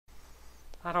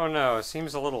I don't know. It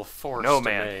seems a little forced No, to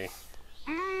man.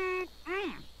 me.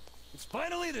 It's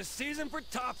finally the season for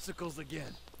topsicles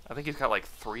again. I think he's got like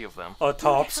 3 of them. A How many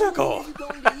topsicle. are you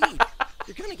going to eat?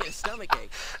 You're gonna get a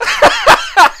stomachache.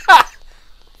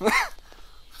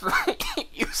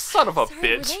 You son of a Sorry,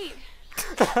 we're bitch.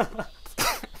 late.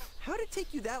 How'd it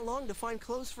take you that long to find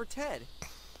clothes for Ted?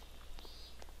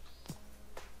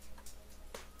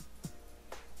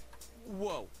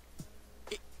 Whoa.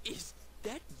 Is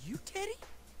that you, Teddy?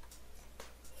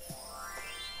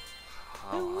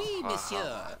 Oui,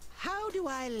 monsieur. How do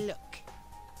I look?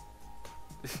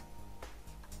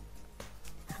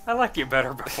 I liked you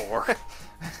better before.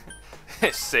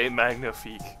 C'est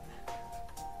magnifique.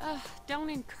 Ugh, don't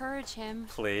encourage him.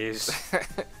 Please.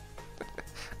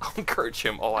 I'll encourage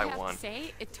him all I have to want.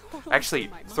 say, it totally Actually, blew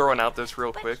my mind. throwing out this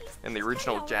real But quick, he's- in the he's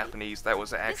original kinda alright. Japanese, that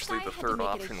was actually This the guy had to third make it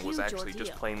a option was huge actually just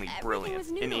ordeal. plainly Everything brilliant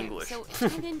was new in to him, English. so it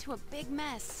turned into a big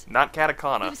mess. Not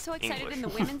katakana, He was so excited English. in the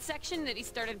women's section that he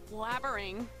started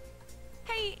blabbering.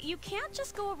 Hey, you can't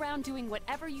just go around doing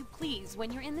whatever you please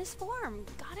when you're in this form.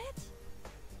 Got it?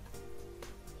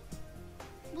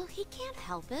 Well, he can't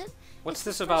help it. What's It's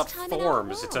this the about first time in our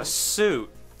forms? It's a world. suit.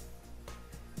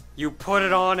 You put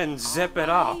it on and zip it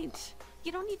up. Alright.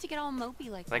 You don't need to get all mopey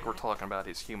like I think that. we're talking about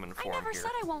his human I form never here.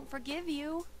 said I won't forgive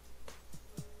you.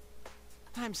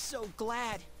 I'm so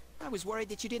glad. I was worried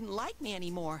that you didn't like me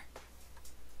anymore.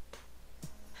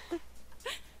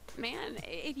 Man,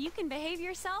 if you can behave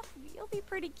yourself, you'll be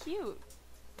pretty cute.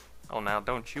 Oh, now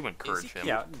don't you encourage him.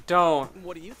 Yeah, don't.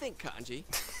 What do you think, Kanji?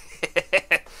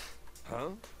 Huh?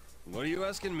 What are you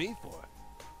asking me for?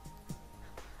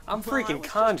 I'm Well, I freaking was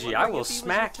just Kanji. I wondering will if he was your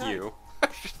smack type. you. I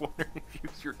was just wondering if he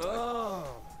was your type.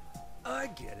 Oh, I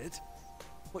get it.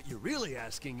 What you're really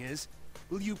asking is,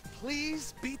 will you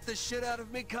please beat the shit out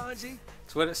of me, Kanji?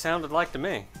 That's what it sounded like to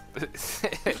me.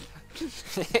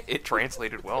 It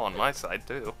translated well on my side,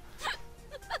 too.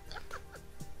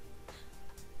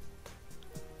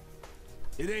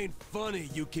 It ain't funny,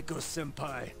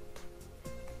 Yukiko-senpai.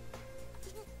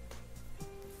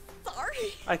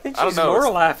 Sorry. I think I don't she's know, more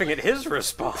it's- laughing at his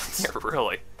response. Yeah,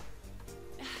 really.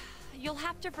 You'll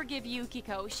have to forgive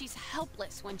Yukiko. She's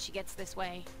helpless when she gets this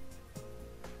way.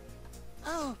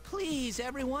 Oh, please,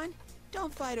 everyone.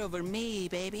 Don't fight over me,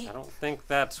 baby. I don't think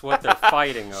that's what they're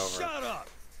fighting over. Shut up!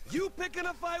 You picking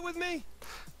a fight with me?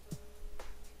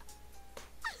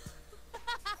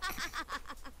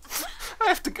 I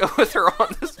have to go with her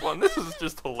on this one. This is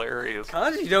just hilarious.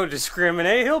 Kanji don't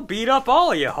discriminate. He'll beat up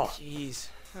all y'all. Jeez.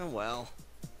 Oh, well.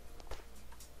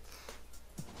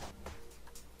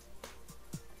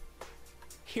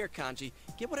 Here, Kanji.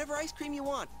 Get whatever ice cream you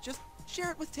want. Just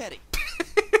share it with Teddy.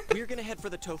 We're gonna head for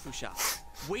the tofu shop.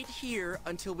 Wait here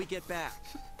until we get back.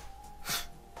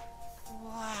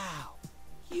 Wow.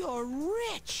 You're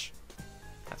rich.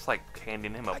 That's like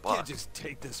handing him a I buck. can't just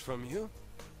take this from you.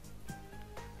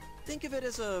 Think of it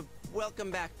as a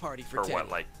welcome back party for For Teddy. what,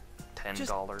 like $10?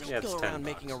 Just don't Yeah, it's go 10 around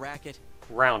making a racket.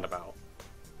 Roundabout.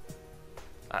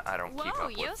 I don't keep Whoa, up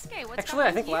with. Yosuke, what's Actually, I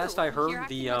wrong think with last you? I You're heard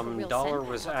acting the like a real dollar senpai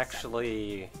was all of a sudden.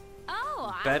 actually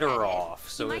Oh, I better get it. off,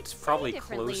 so You might it's say probably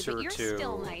differently, closer but you're to-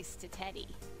 still nice to Teddy.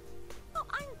 Well,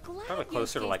 I'm glad Probably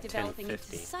closer to, Yosuke's like, developing into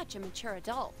 10.50. such a mature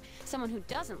adult, someone who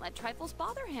doesn't let trifles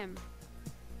bother him.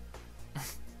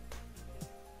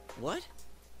 What?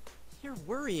 You're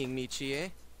worrying me,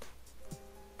 Chie.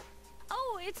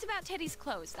 Oh, it's about Teddy's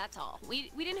clothes, that's all. We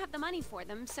didn't have the money for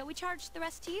them, so we charged the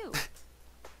rest to you.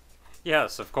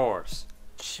 Yes, of course.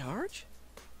 Charge?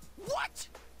 What?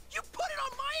 You put it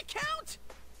on my account?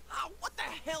 Oh, what the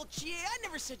hell, Chie? I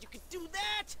never said you could do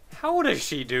that. How does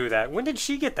she do that? When did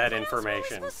she get that What else were we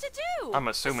information? supposed to do? I'm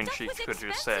The assuming stuff she was could have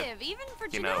just said, expensive, even for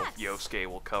You know, Jeanette's. Yosuke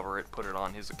will cover it, put it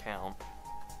on his account.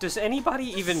 Does anybody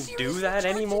even do Seriously that charge it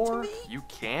to anymore? me? You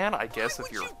can, I guess, Why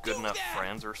if would you're you good do enough that?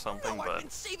 friends or something, No, I've but been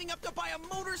saving up to buy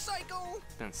a motorcycle.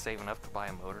 been saving up to buy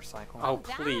a motorcycle? Oh,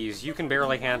 that? please. You can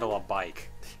barely handle a bike.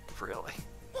 Really?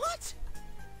 What?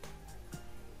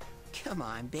 Come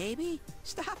on, baby.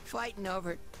 Stop fighting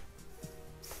over it.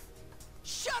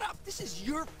 Shut up! This is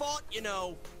your fault, you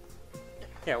know.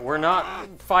 Yeah, we're not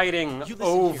fighting You listen here,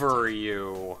 over Teddy.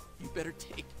 you. You better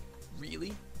take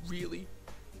really, really,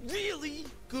 really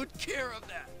good care of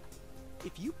that.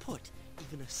 If you put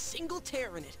even a single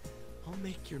tear in it, I'll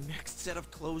make your next set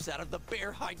of clothes out of the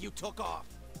bear hide you took off.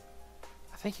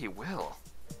 I think he will.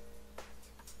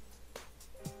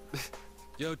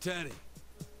 Yo, Teddy,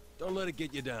 don't let it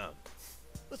get you down.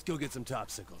 Let's go get some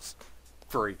topsicles.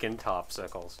 Freaking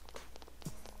topsicles.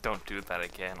 Don't do that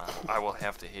again. I will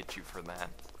have to hit you for that.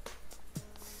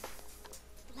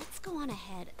 Let's go on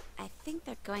ahead. I think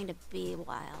they're going to be a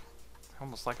while.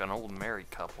 Almost like an old married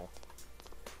couple.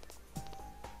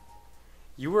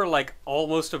 You were like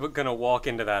almost gonna walk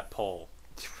into that pole.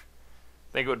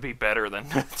 I think it would be better than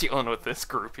dealing with this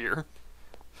group here.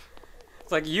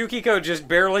 It's like Yukiko just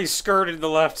barely skirted the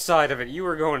left side of it. You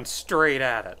were going straight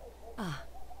at it. Ah,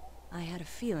 I had a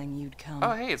feeling you'd come.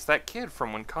 Oh, hey, it's that kid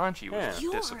from when Kanji was Yeah.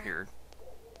 disappeared.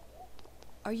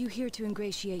 Are you here to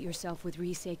ingratiate yourself with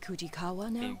Risei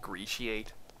Kujikawa now?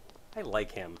 Ingratiate. I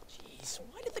like him. Jeez,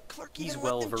 why did the clerk He's even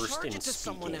let them well-versed charge in it to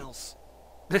someone speaking. else?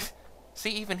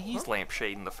 See, even he's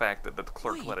lampshading the fact that the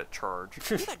clerk Wait. let it charge.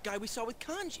 You're that guy we saw with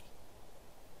Kanji.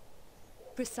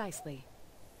 Precisely.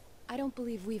 I don't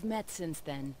believe we've met since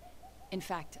then. In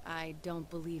fact, I don't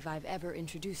believe I've ever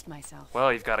introduced myself.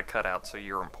 Well, you've got to cut out, so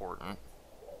you're important.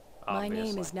 My name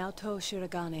Obviously. is Naoto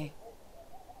Shiragane.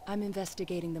 I'm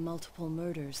investigating the multiple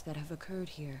murders that have occurred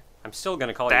here. I'm still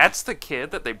gonna call That's the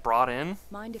kid that they brought in?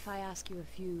 Mind if I ask you a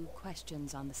few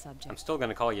questions on the subject? you. I'm still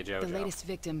gonna call you JoJo. The latest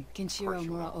victim, Kenshiro course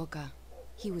you will. Muraoka.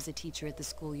 He was a teacher at the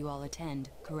school you all attend,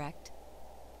 correct?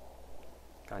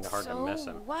 Kinda hard to miss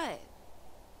him. What?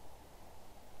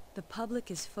 The public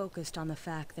is focused on the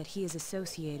fact that he is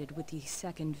associated with the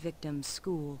second victim's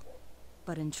school.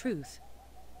 But in truth,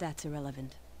 that's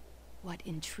irrelevant. What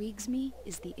intrigues me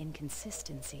is the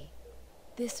inconsistency.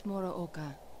 This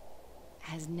Muraoka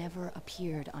has never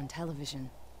appeared on television.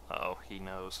 Oh, he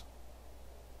knows.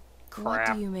 What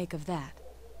Crap. do you make of that?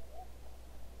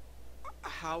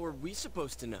 How are we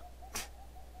supposed to know?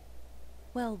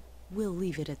 Well, we'll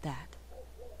leave it at that.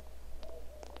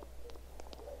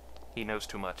 He knows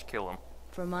too much. Kill him.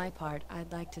 For my part,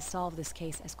 I'd like to solve this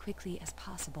case as quickly as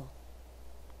possible.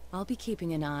 I'll be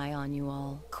keeping an eye on you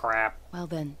all. Crap. Well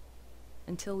then,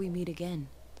 until we meet again.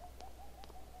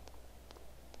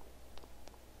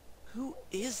 Who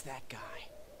is that guy?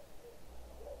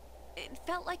 It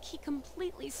felt like he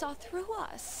completely saw through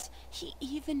us. He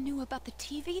even knew about the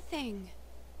TV thing.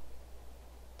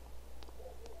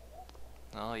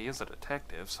 Well, he is a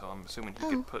detective, so I'm assuming he Oh,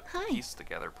 could put hi. the pieces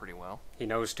together pretty well. He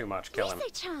knows too much. Kill him.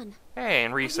 Risei-chan, Hey,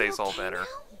 and are you Risei's all okay better.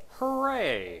 now?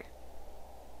 Hooray!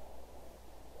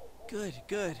 Good,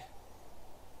 good.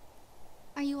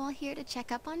 Are you all here to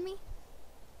check up on me?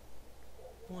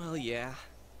 Well, yeah.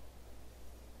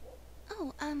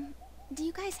 Oh, do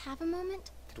you guys have a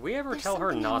moment? Did we ever There's tell her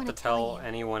something I not wanna to tell tell you.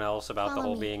 anyone else about the Follow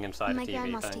whole me. being inside My a TV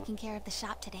grandma's thing? taking care of the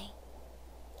shop today.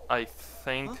 I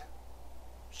think, Huh?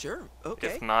 Sure, okay.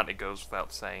 if not, it goes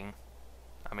without saying.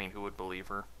 I mean, who would believe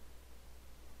her?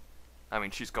 I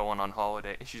mean, she's going on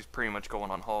holiday. She's pretty much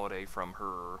going on holiday from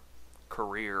her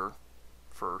career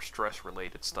for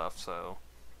stress-related stuff, so,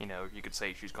 you know, you could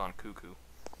say she's gone cuckoo.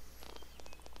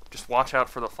 Just watch out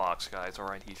for the fox, guys,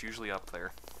 alright? He's usually up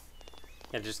there.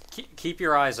 Yeah, just keep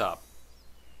your eyes up.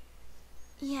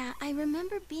 Yeah, I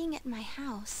remember being at my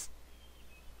house.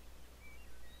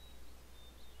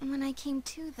 When I came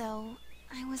to, though,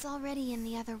 I was already in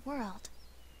the other world.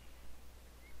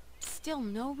 Still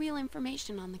no real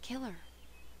information on the killer.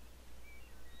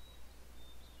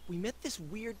 We met this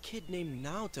weird kid named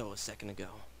Naoto a second ago.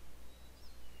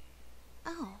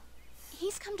 Oh,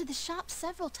 he's come to the shop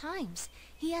several times.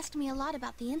 He asked me a lot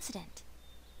about the incident.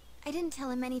 I didn't tell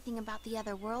him anything about the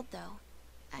other world, though.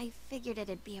 I figured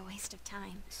it'd be a waste of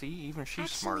time. See, even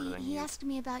she's smarter Actually, than he you. asked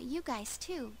me about you guys,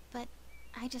 too, but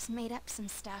I just made up some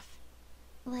stuff.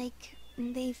 Like,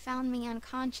 they found me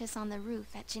unconscious on the roof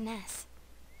at Jeunesse.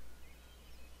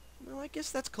 Well, I guess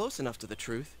that's close enough to the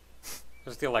truth.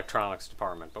 It's the electronics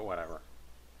department, but whatever.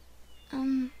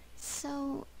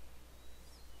 So,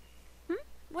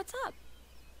 What's up?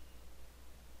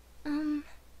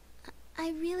 I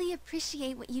really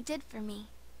appreciate what you did for me.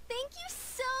 Thank you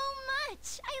so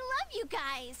much! I love you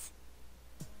guys!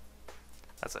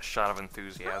 That's a shot of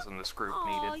enthusiasm this group Aw,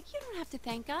 needed. you don't have to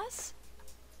thank us.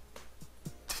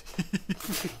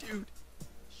 Dude,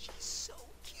 she's so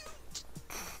cute.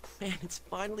 Man, it's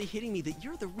finally hitting me that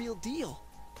you're the real deal.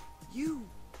 You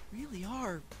really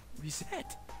are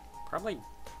Reset. Probably.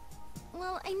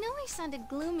 Well, I know I sounded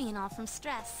gloomy and all from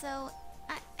stress, so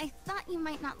I thought you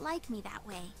might not like me that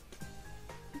way.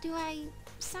 Do I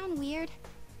sound weird?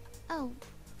 Oh,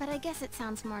 but I guess it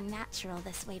sounds more natural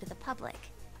this way to the public.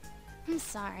 I'm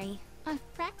sorry.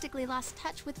 I've practically lost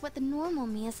touch with what the normal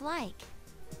me is like.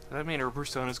 Does that mean her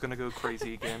persona's gonna go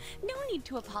crazy again? No need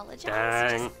to apologize.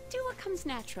 Dang. Just do what comes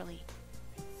naturally.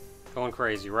 Going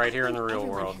crazy right here in the real Everyone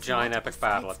world. has Giant multiple epic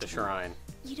battle sides at the to them. shrine.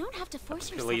 You don't have to force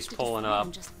yourself Police to pulling decide up.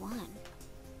 on just one.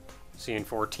 Seeing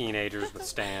 4 teenagers with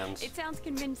stands. It sounds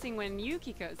convincing when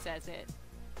Yukiko says it.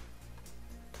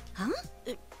 Huh?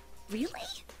 Really?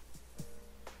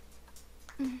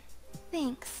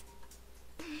 Thanks.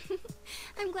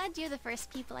 I'm glad you're the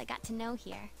first people I got to know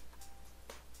here.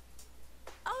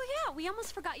 Oh we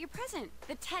almost forgot your present.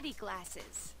 The teddy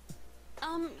glasses.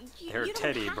 They're You don't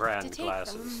Teddy have brand to take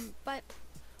glasses. them, but,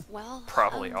 well...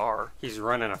 Probably are. He's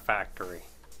running a factory.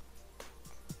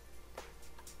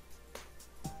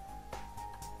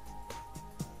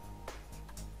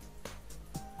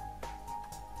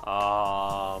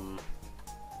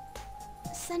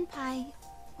 Senpai,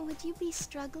 would you be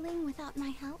struggling without my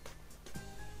help?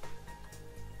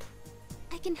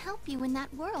 I can help you in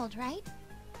that world, right?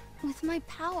 With my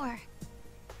power.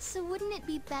 So wouldn't it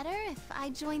be better if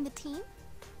I joined the team?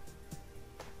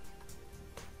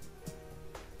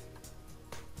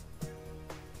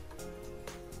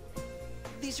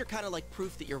 These are kind of like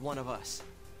proof that you're one of us.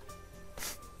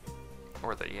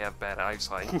 Or that you have bad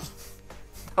eyesight.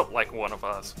 Not like one of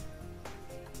us.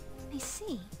 I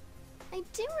see. I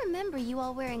do remember you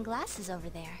all wearing glasses over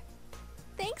there.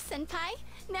 Thanks, Senpai.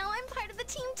 Now I'm part of the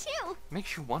team too.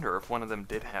 Makes you wonder if one of them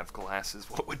did have glasses,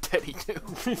 what would Teddy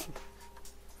do?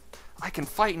 I can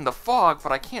fight in the fog,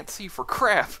 but I can't see for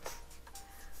crap.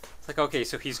 It's like, okay,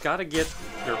 so he's got to get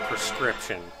their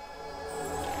prescription.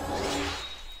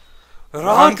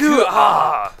 Ranku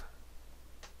up!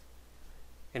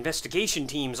 Investigation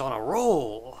team's on a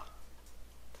roll.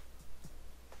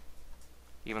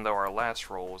 Even though our last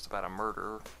roll was about a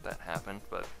murder that happened,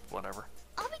 but whatever.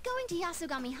 I'll be going to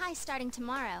Yasugami High starting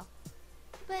tomorrow.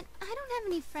 But I don't have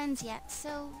any friends yet,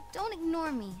 so don't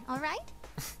ignore me, alright?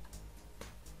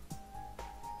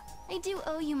 I do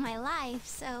owe you my life,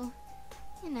 so,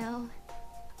 you know.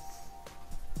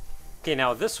 Okay,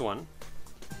 now this one,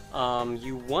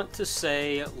 you want to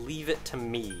say, leave it to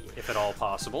me, if at all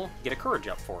possible. Get a courage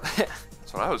up for it.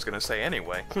 That's what I was gonna say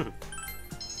anyway.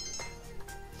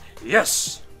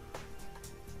 Yes!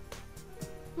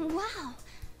 Wow,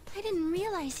 I didn't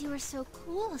realize you were so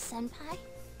cool, Senpai.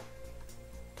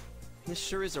 This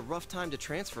sure is a rough time to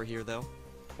transfer here, though.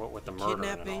 What with the murder and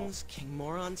all. Kidnappings, King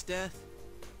Moron's death.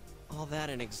 All that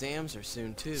and exams are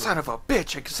soon, too. Son of a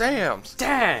bitch, exams!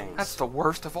 Dang! That's the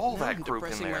worst of all Now that I'm group in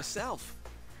depressing there. myself.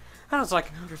 I was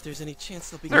like, I wonder if there's any chance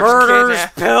they'll be... There's murders,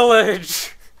 kidnap-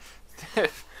 pillage!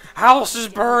 House is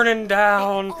burning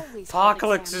down, They always hold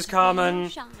apocalypse is exams when they coming,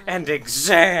 shine. and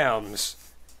exams!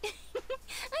 I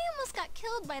almost got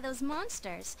killed by those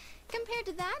monsters. Compared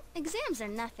to that, exams are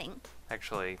nothing.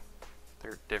 Actually,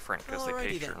 they're different because they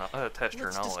Alrighty test your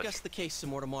Let's knowledge. discuss the case some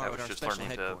more tomorrow I at was our just special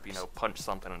learning to, headquarters. punch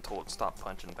something until it stopped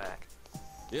punching back.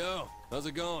 Yo, how's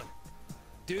it going?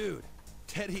 Dude,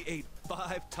 Teddy ate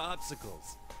 5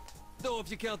 topsicles. Though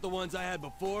if you count the ones I had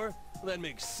before, well, that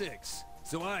makes 6.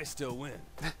 So I still win.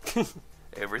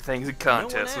 Everything's a one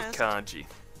contest with asked. kanji.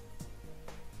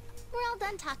 We're all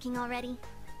done talking already.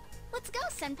 Let's go,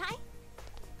 Senpai.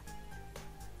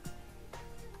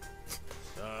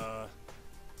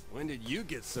 When did you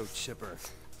get so chipper?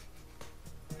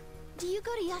 Do you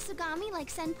go to Yasugami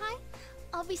like Senpai?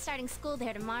 I'll be starting school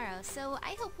there tomorrow, so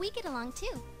I hope we get along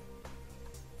too.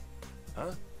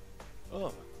 Huh?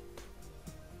 Oh.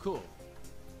 Cool.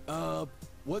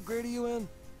 What grade are you in?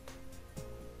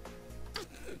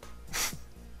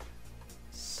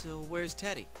 So where's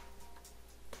Teddy?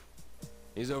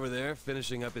 He's over there,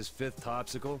 finishing up his 5th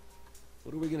topsicle.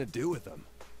 What are we gonna do with him?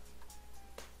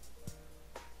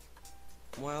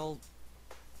 Well,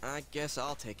 I guess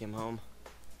I'll take him home.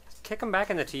 Kick him back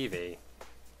in the TV.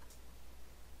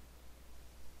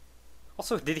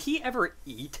 Also, did he ever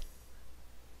eat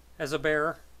as a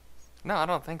bear? No, I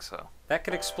don't think so. That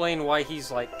could explain why he's,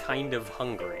 like, kind of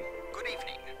hungry. Good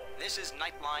evening. This is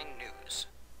Nightline News.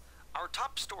 Our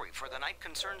top story for the night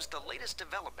concerns the latest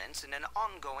developments in an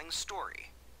ongoing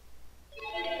story.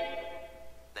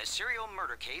 The serial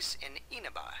murder case in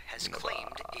Inaba has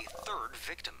claimed a 3rd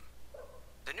victim.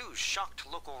 The news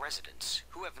shocked local residents,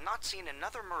 who have not seen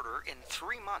another murder in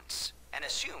 3 months, and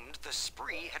assumed the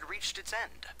spree had reached its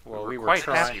end. Well, we were quite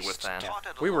trying. happy with that. Taught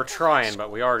at a We were local trying, high but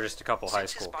school. we are just a couple high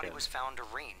Since his school body kids. was found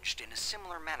arranged in a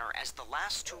similar manner as the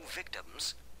last 2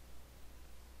 victims,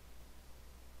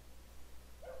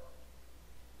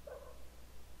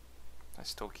 I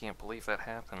still can't believe that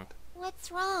happened.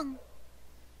 What's wrong?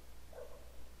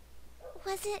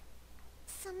 Was it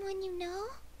someone you know?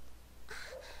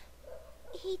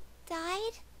 He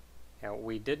died? Yeah,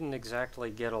 we didn't exactly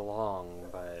get along,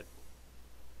 but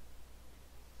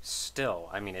still,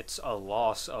 I mean, it's a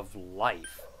loss of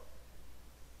life.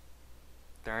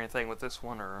 There anything with this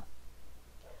one, or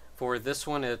For this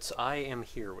one, it's I am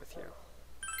here with you.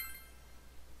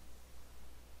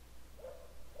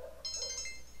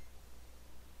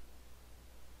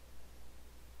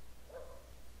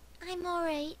 I'm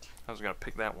alright. I was gonna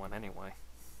pick that one anyway.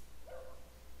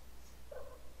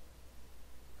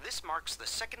 this marks the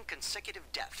 2nd consecutive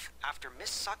death after Miss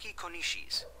Saki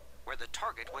Konishi's. where the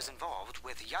target was involved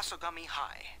with Yasogami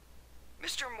High.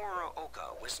 Mr.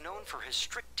 Muraoka was known for his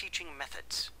strict teaching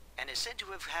methods, and is said to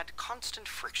have had constant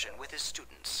friction with his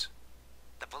students.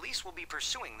 The police will be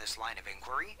pursuing this line of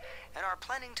inquiry, and are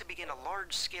planning to begin a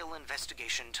large-scale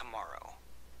investigation tomorrow.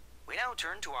 We now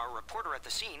turn to our reporter at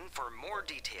the scene for more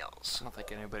details. I don't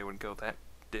think anybody would go that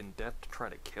in depth to try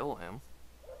to kill him.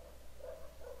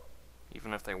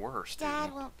 Even if they were a student.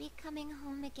 Dad won't be coming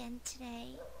home again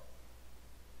today.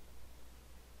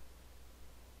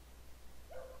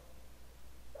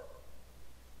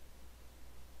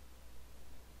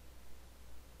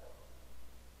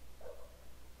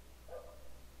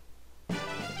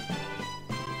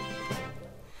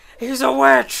 He's a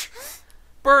witch!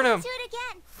 Burn him! Do it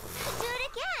again! Do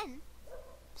it again!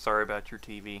 Sorry about your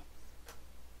TV.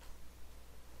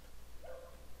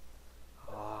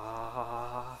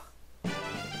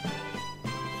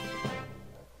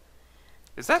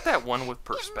 Is that one with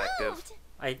perspective?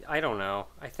 I don't know.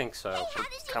 I think so. How did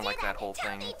you Kind of do like that whole Tell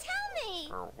thing. me, tell me!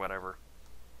 Or whatever.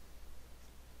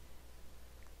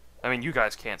 I mean, you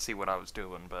guys can't see what I was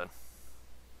doing, but...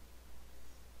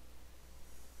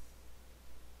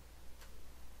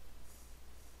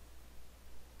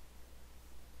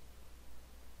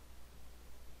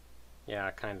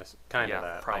 Yeah, kind of Yeah,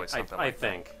 that. probably something I like that.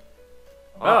 think.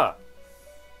 Oh. Ah!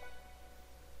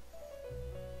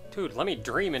 Dude, let me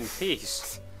dream in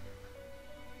peace.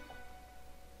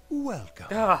 Welcome.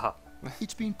 Ah!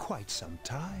 It's been quite some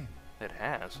time. It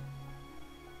has.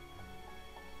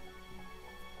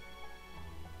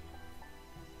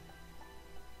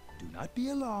 Do not be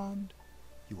alarmed.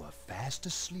 You are fast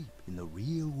asleep in the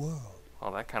real world.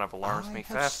 Well, that kind of alarms I me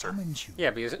have faster. summoned you Yeah,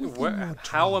 because within your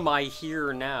how dream. am I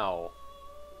here now?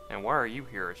 And why are you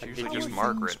here? It's Like, usually did just you-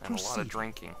 Margaret and a Things lot of proceed.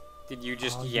 drinking. Did you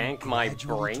just Are you yank my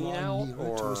gradually brain drawing out,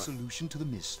 nearer to or a solution to the I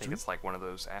think mystery? it's like one of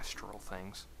those astral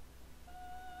things.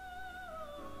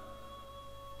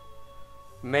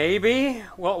 maybe?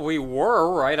 Well, we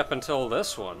were right up until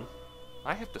this one.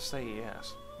 I have to say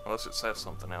yes. Unless it says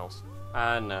something else.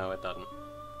 No, it doesn't.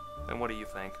 Then what do you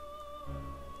think?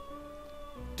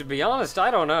 To be honest,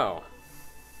 I don't know.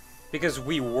 Because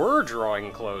we were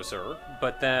drawing closer,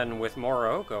 but then with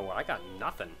Morooko, I got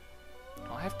nothing.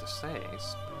 Well, I have to say,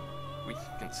 we can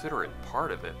consider it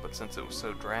part of it, but since it was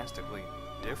so drastically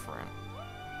different...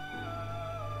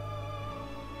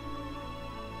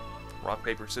 Rock,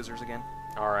 paper, scissors again?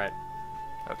 Alright.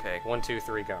 Okay. 1, 2,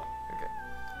 3, go. Okay.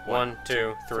 1,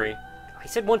 2, 3. I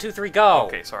said 1, 2, 3, go!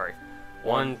 Okay, sorry.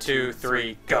 1, 2,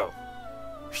 3, go!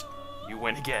 You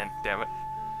win again, damn it.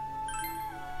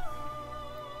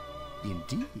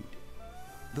 Indeed.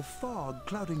 The fog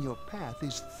clouding your path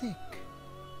is thick.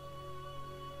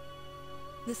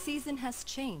 The season has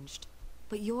changed,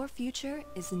 but your future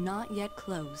is not yet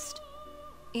closed.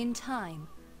 In time,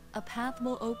 a path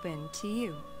will open to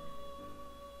you.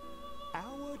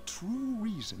 Our true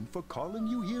reason for calling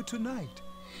you here tonight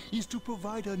is to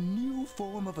provide a new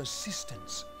form of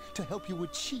assistance to help you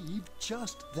achieve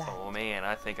just that. Oh man,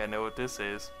 I think I know what this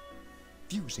is.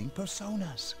 Fusing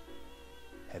personas.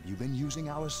 Have you been using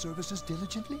our services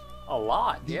diligently? A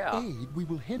lot, The yeah. aid we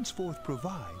will henceforth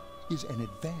provide is an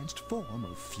advanced form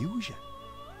of fusion.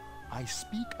 I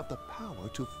speak of the power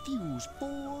to fuse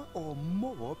 4 or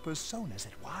more personas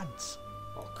at once.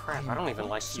 Oh crap, I don't even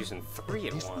like Quite using certain 3 that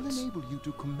at this will once. enable you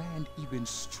to command even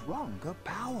stronger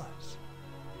powers.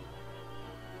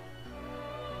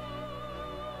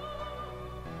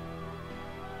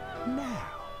 Now,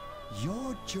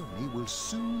 your journey will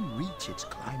soon reach its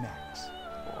climax.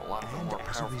 Well, a lot of the And more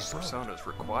as a powerful result, personas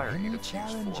require you many to fuse 4 or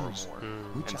challenges, more.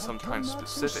 which And I sometimes cannot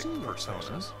specific foresee at personas.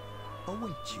 present,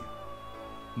 await you.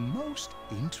 Most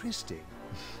interesting.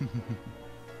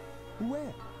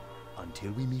 Well,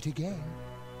 until we meet again,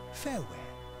 farewell.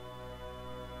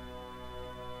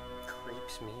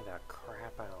 Creeps me the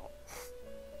crap out.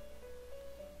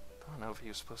 I don't know if he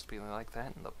was supposed to be like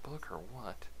that in the book or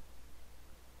what.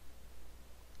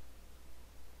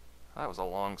 That was a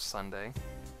long Sunday.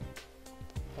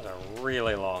 That's a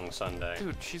really long Sunday.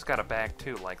 Dude, she's got a bag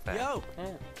too like that. Yo!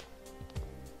 Yeah.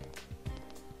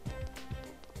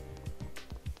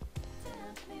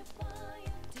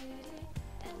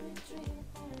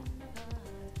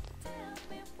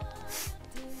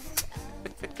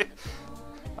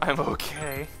 I'm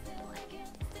okay.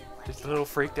 Just a little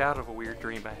freaked out of a weird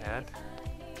dream I had.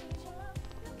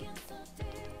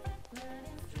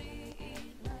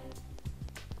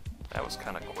 That was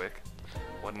kind of quick.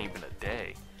 Wasn't even a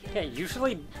day. Yeah,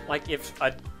 usually, like, if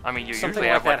I mean, you something usually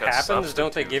like have that like a happens,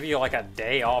 don't they substitute. give you, like, a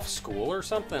day off school or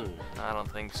something? I don't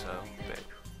think so.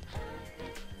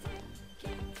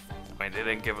 I mean, mean, they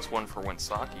didn't give us one for when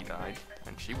Saki died,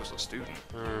 and she was a student.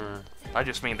 I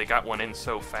just mean they got one in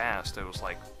so fast, it was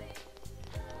like...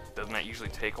 Doesn't that usually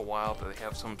take a while? Do they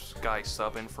have some guy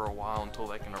sub in for a while until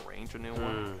they can arrange a new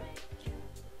one?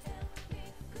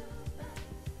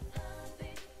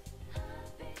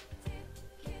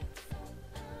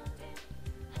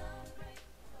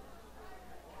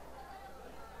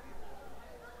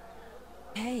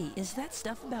 Hey, is that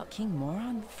stuff about King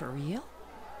Moron for real?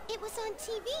 It was on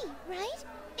TV, right?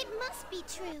 It must be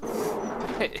true.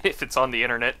 If it's on the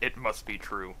internet, it must be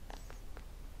true.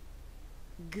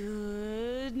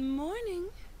 Good morning.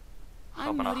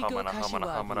 I'm Humana, Noriko humana,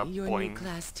 humana, humana, Kashiwagi, your boing. new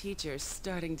class teacher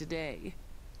starting today.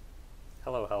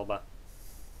 Hello, Helba.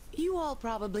 You all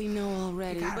probably know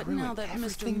already, but now that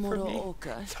Mr.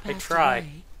 Morooka has I passed try. away,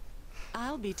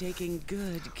 I'll be taking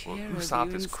good care of Usopp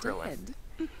you is instead.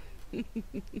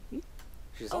 Krillin.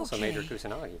 She's also Okay. Major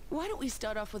Kusanagi. Why don't we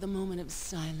start off with a moment of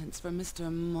silence for Mr.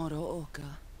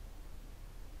 Morooka?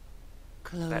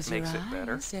 Close That makes your it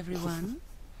better. eyes, everyone.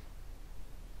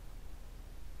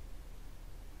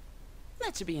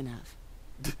 That should be enough.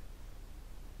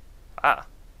 Ah.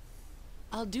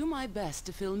 I'll do my best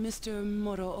to fill Mr.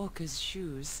 Morooka's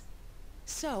shoes.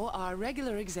 So, our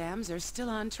regular exams are still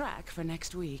on track for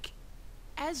next week.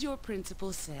 As your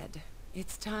principal said,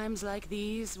 it's times like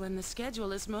these when the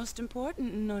schedule is most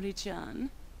important, Nori-chan.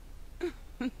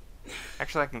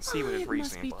 Actually, I can see what his It must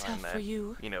reasoning be behind tough that. for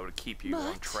you. You know, to keep you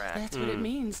on But track. that's what it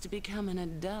means to become an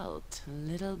adult,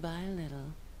 little by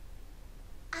little.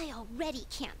 I already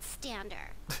can't stand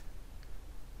her.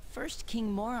 First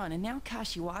King Moron and now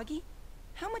Kashiwagi?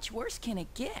 How much worse can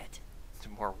it get? It's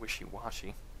more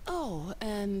wishy-washy. Oh,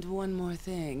 and one more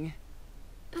thing.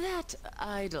 That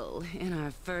idol in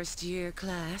our first year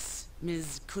class,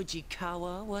 Ms.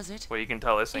 Kujikawa, was it? Well, you can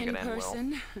tell this ain't In gonna end well.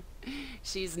 person,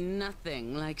 she's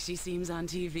nothing like she seems on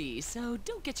TV, so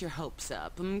don't get your hopes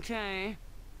up, okay?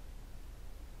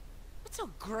 What's so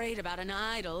great about an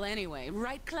idol anyway,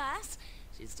 right, class?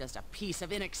 She's just a piece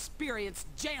of inexperienced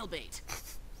jailbait.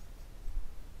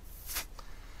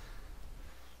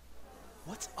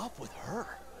 What's up with her?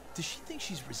 Does she think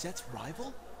she's Rosette's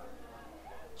rival?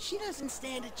 She doesn't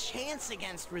stand a chance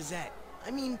against Rosette.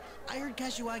 I mean, I heard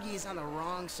Kashiwagi is on the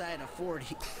wrong side of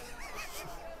 40.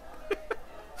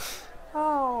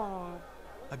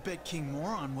 I bet King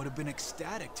Moron would have been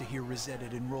ecstatic to hear Rosette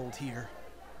had enrolled here.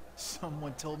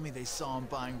 Someone told me they saw him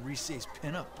buying Rise's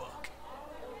pinup book.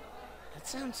 That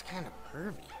sounds kind of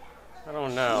pervy. I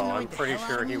don't know. He I'm annoyed the pretty hell out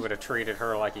sure of he me, would have treated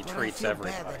her like he but treats I feel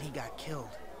everybody. bad that he got killed.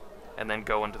 And then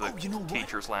go into the Oh, you know what?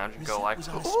 teacher's lounge and Rosette go like, was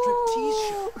on a striptease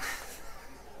show.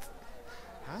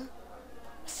 Huh?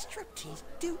 A striptease?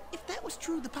 Dude, if that was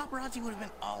true, the paparazzi would have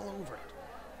been all over it.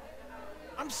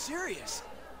 I'm serious.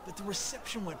 But the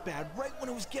reception went bad right when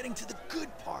it was getting to the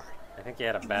good part. I think he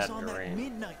had a It bad was on that dream.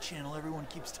 midnight channel everyone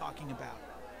keeps talking about.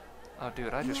 oh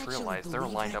dude, I You just actually realized they're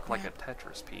believe lined that up like a crap?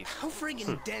 Tetris piece. How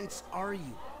friggin' dense are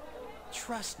you?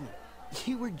 Trust me,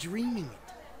 you were dreaming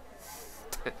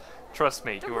it. Trust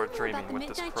me, The you are rumor dreaming about the with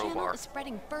this Midnight Channel crowbar. is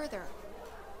spreading further.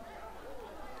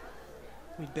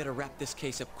 We'd better wrap this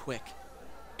case up quick.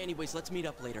 Anyways, let's meet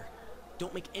up later.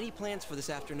 Don't make any plans for this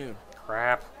afternoon.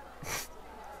 Crap.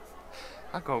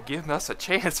 Not gonna give us a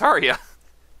chance, are ya?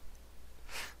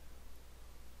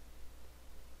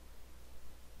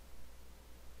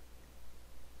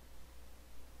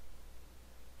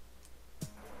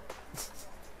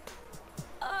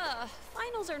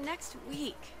 Finals are next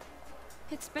week.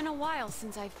 It's been a while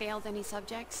since I failed any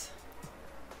subjects.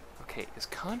 Okay, is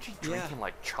Kanji drinking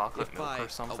like chocolate If milk by or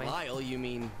something? a while you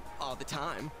mean all the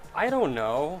time. I don't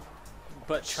know,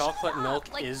 but chocolate Shut milk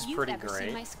up, like is you've pretty ever seen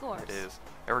great. my scores. It is.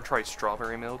 Ever tried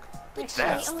strawberry milk? But That's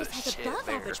Charlie always the has shit above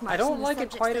there. average marks I don't in the like it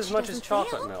subjects quite that as she much as doesn't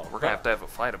chocolate fail. milk. We're gonna have to have a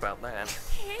fight about that.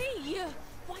 Hey,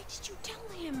 why did you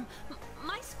tell him?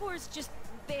 My score's just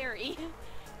very.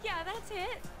 Yeah, that's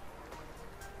it.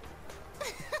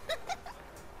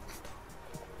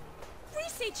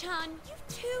 Rise-chan, you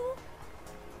too?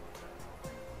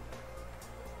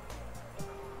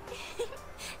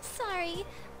 Sorry,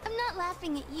 I'm not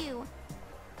laughing at you.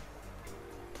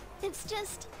 It's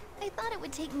just, I thought it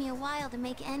would take me a while to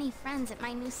make any friends at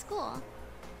my new school.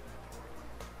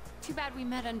 Too bad we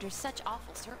met under such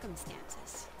awful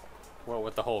circumstances. Well,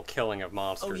 with the whole killing of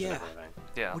monsters yeah. and everything.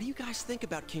 Yeah. What do you guys think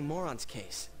about King Moron's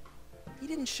case? He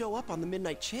didn't show up on the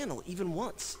Midnight Channel even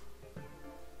once.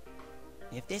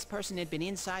 If this person had been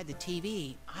inside the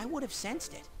TV, I would have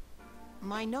sensed it.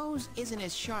 My nose isn't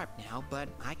as sharp now, but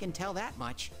I can tell that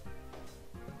much.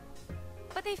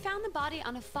 But they found the body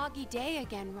on a foggy day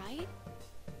again, right?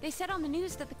 They said on the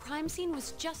news that the crime scene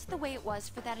was just the way it was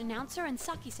for that announcer and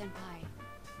Saki-senpai.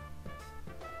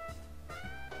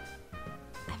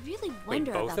 really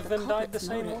wonder both about of the them died the culprit's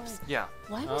same way? motives. Yeah.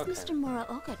 Why was Okay. Mr.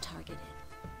 Muraoka targeted?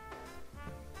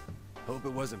 Hope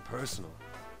it wasn't personal.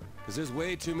 Because there's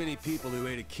way too many people who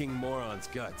hated King Moron's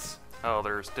guts. Oh,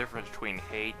 there's a difference between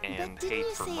hate and But didn't hate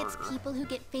you for say murder. it's people who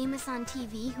get famous on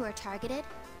TV who are targeted?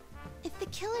 If the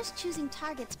killer's choosing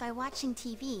targets by watching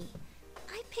TV,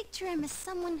 I picture him as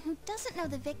someone who doesn't know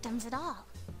the victims at all.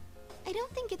 I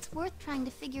don't think it's worth trying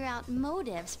to figure out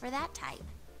motives for that type.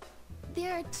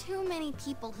 There are too many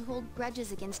people who hold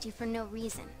grudges against you for no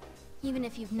reason, even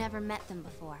if you've never met them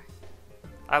before.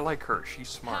 I like her. She's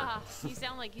smart. Ah, you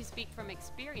sound like you speak from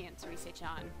experience,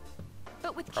 Rise-chan.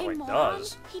 But with Probably King Moron,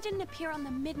 does. he didn't appear on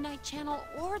the Midnight Channel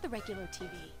or the regular TV.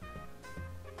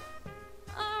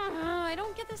 I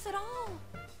don't get this at all.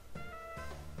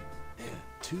 Yeah,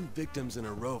 2 victims in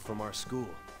a row from our school.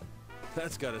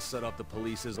 That's gotta set off the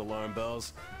police's alarm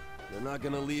bells. They're not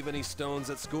gonna leave any stones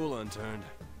at school unturned.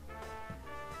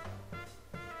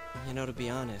 You know, to be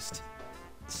honest,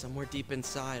 somewhere deep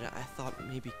inside, I thought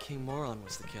maybe King Moron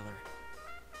was the killer.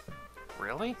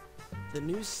 Really? The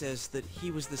news says that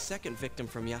he was the second victim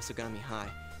from Yasugami High,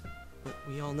 but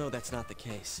we all know that's not the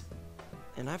case.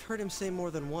 And I've heard him say more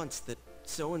than once that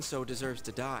so-and-so deserves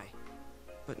to die.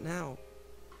 But now,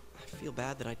 I feel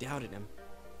bad that I doubted him.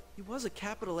 He was a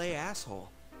capital A asshole,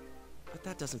 but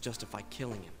that doesn't justify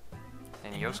killing him.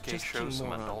 And And not Yosuke just shows King some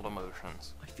Moron. adult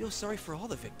emotions. I feel sorry for all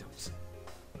the victims.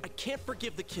 I can't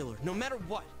forgive the killer, no matter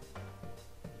what.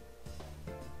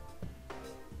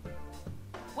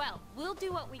 Well, we'll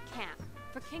do what we can,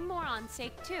 for King Moron's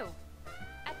sake too.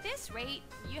 At this rate,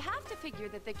 you have to figure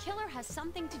that the killer has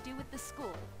something to do with the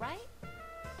school, right?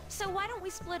 So why don't we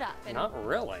split up and... Not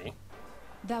really.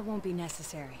 That won't be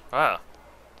necessary. Ah,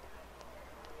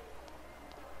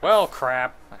 Well,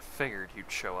 crap. I figured you'd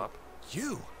show up.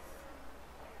 You!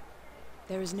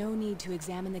 There is no need to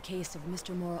examine the case of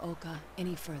Mr. Muraoka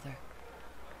any further.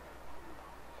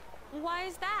 Why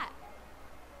is that?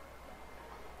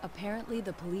 Apparently,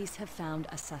 the police have found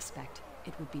a suspect.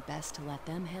 It would be best to let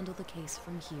them handle the case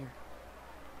from here.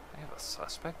 I have a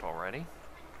suspect already.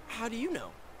 How do you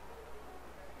know?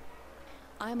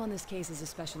 I'm on this case as a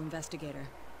special investigator,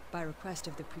 by request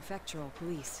of the prefectural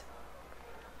police.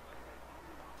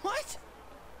 What?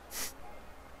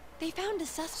 They found a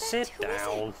suspect? Sit Who is it?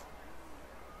 down.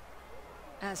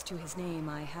 As to his name,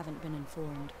 I haven't been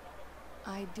informed.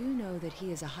 I do know that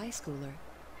he is a high schooler.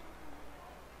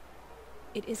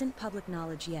 It isn't public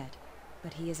knowledge yet,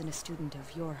 but he isn't a student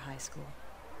of your high school.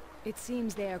 It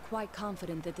seems they are quite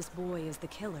confident that this boy is the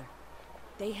killer.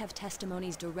 They have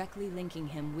testimonies directly linking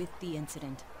him with the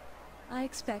incident. I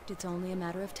expect it's only a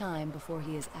matter of time before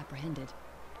he is apprehended.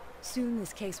 Soon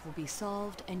this case will be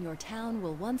solved, and your town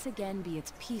will once again be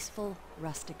its peaceful,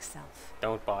 rustic self.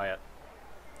 Don't buy it.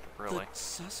 Really? The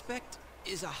suspect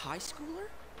is a high schooler?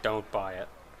 Don't buy it.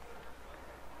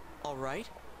 All right.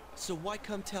 So why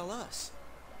come tell us?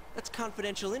 That's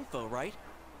confidential info, right?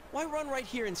 Why run right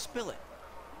here and spill it?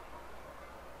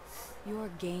 Your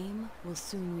game will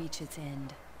soon reach its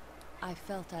end. I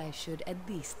felt I should at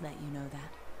least let you know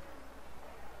that.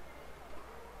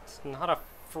 It's not a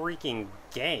freaking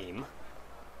game.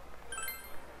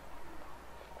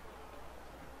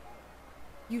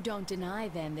 You don't deny,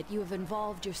 then, that you have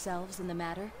involved yourselves in the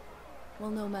matter? Well,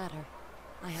 no matter.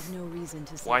 I have no reason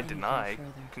to say Why anything deny,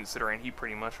 further. considering he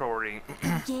pretty much already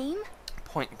Game?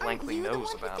 point Aren't blankly you the knows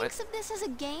one who about thinks it? of this as a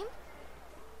game?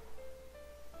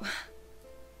 I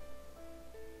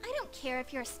don't care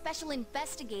if you're a special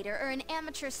investigator or an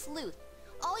amateur sleuth.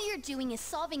 All you're doing is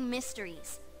solving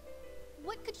mysteries.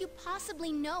 What could you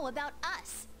possibly know about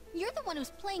us? You're the one who's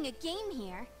playing a game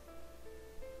here.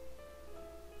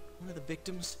 One of the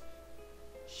victims?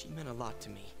 She meant a lot to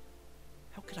me.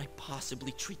 How could I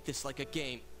possibly treat this like a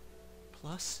game?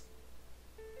 Plus,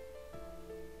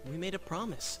 we made a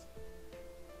promise.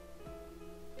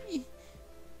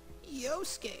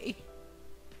 Yosuke.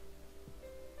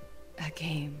 A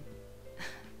game.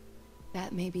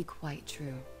 That may be quite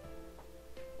true.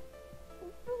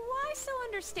 Why so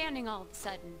understanding all of a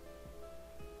sudden?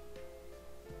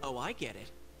 Oh, I get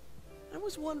it. I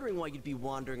was wondering why you'd be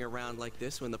wandering around like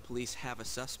this when the police have a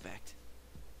suspect.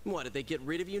 What, did they get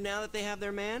rid of you now that they have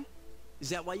their man? Is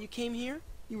that why you came here?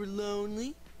 You were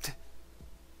lonely?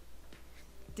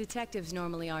 Detectives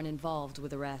normally aren't involved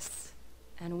with arrests,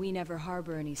 and we never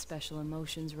harbor any special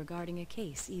emotions regarding a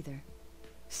case either.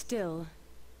 Still,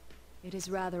 it is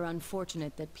rather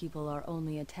unfortunate that people are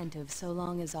only attentive so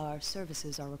long as our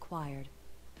services are required.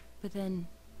 But then,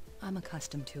 I'm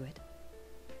accustomed to it.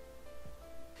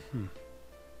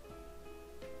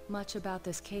 Much about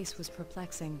this case was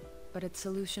perplexing, but its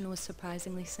solution was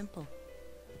surprisingly simple.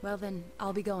 Well then,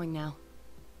 I'll be going now.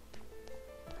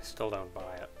 Still don't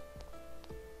buy it.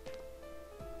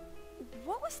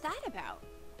 What was that about?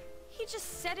 He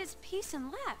just said his piece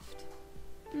and left.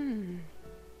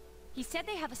 He said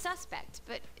they have a suspect,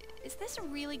 but is this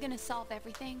really gonna solve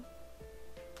everything?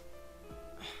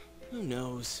 Who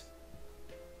knows?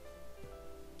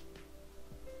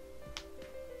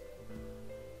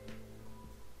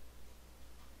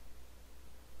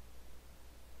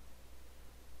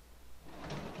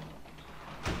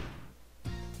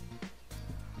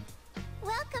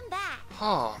 Welcome back.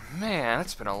 Oh man,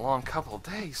 it's been a long couple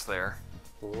days there.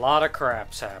 A lot of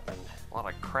crap's happened. A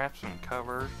lot of crap's been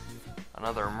covered.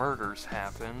 Another murder's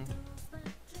happened.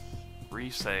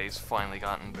 Risei's finally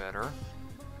gotten better.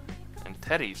 And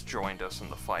Teddy's joined us in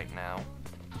the fight now.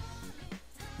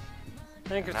 I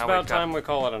think it's Now about we've got- time we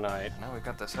call it a night. Now we've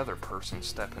got this other person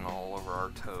stepping all over our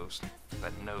toes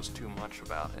that knows too much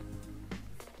about it.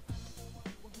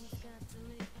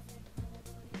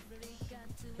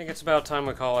 I think it's about time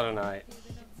we call it a night.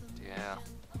 Yeah.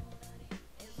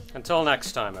 Until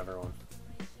next time, everyone.